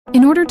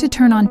In order to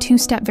turn on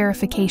two-step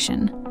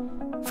verification,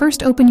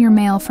 first open your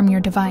mail from your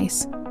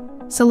device.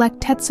 Select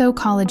Tetso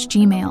College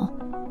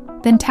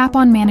Gmail, then tap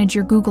on Manage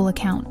your Google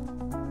account.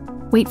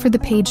 Wait for the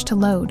page to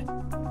load.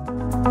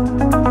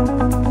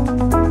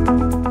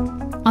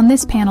 On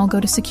this panel, go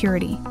to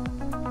Security.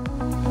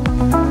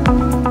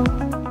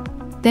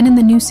 Then in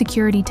the New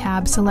Security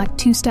tab, select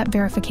Two-Step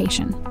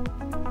Verification.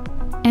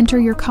 Enter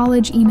your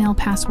college email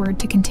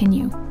password to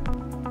continue.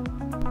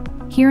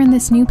 Here in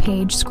this new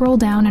page, scroll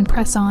down and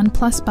press on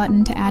plus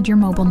button to add your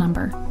mobile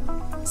number.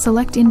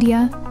 Select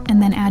India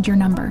and then add your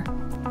number.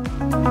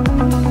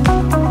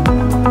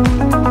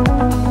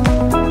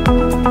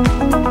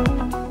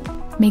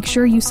 Make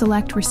sure you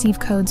select Receive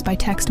Codes by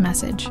text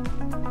message.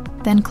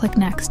 Then click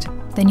Next.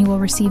 Then you will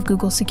receive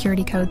Google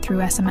security code through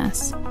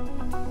SMS.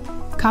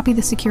 Copy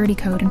the security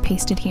code and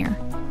paste it here.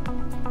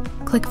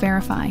 Click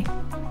Verify.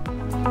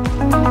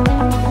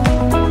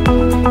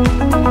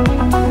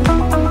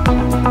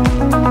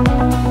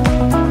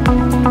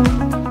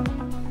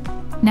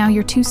 Now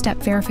your two-step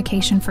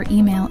verification for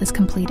email is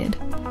completed.